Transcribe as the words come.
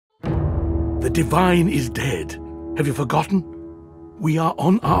The Divine is dead. Have you forgotten? We are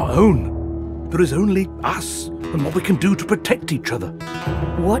on our own. There is only us and what we can do to protect each other.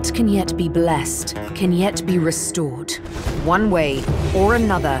 What can yet be blessed, can yet be restored. One way or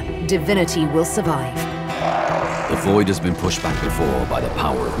another, Divinity will survive. The Void has been pushed back before by the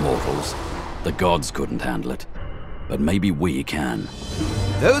power of mortals. The gods couldn't handle it. But maybe we can.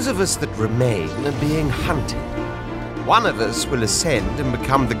 Those of us that remain are being hunted. One of us will ascend and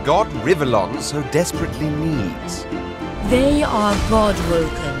become the god Rivellon so desperately needs. They are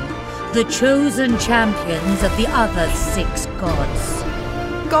God-woken, the chosen champions of the other 6 gods.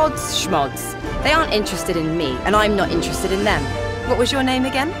 Gods, schmods. They aren't interested in me, and I'm not interested in them. What was your name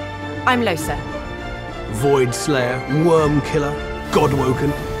again? I'm Losa. Void Slayer, Worm Killer,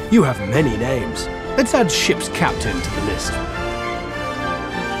 Godwoken. You have many names. Let's add Ship's Captain to the list.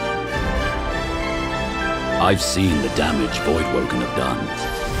 I've seen the damage Voidwoken have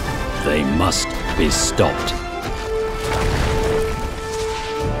done. They must be stopped.